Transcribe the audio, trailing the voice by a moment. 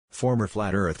Former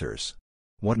flat earthers.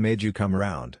 What made you come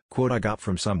around? Quote I got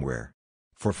from somewhere.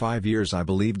 For 5 years I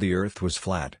believed the earth was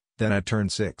flat, then I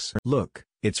turned 6. Look,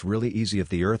 it's really easy. If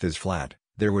the earth is flat,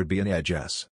 there would be an edge,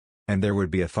 yes. And there would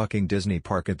be a fucking Disney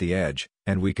park at the edge,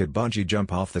 and we could bungee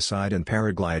jump off the side and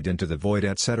paraglide into the void,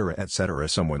 etc., etc.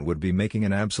 Someone would be making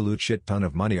an absolute shit ton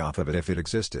of money off of it if it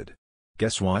existed.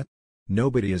 Guess what?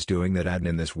 Nobody is doing that, and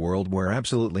in this world where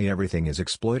absolutely everything is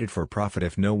exploited for profit,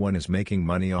 if no one is making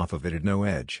money off of it at no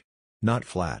edge. Not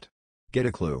flat. Get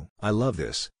a clue? I love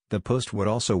this. The post would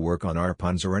also work on our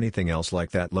puns or anything else like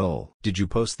that, lol. Did you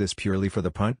post this purely for the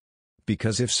pun?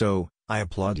 Because if so, I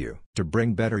applaud you. To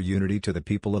bring better unity to the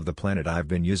people of the planet, I've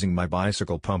been using my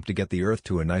bicycle pump to get the earth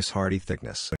to a nice hearty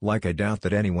thickness. Like, I doubt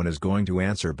that anyone is going to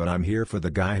answer, but I'm here for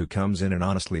the guy who comes in and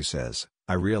honestly says,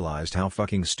 I realized how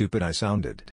fucking stupid I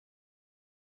sounded.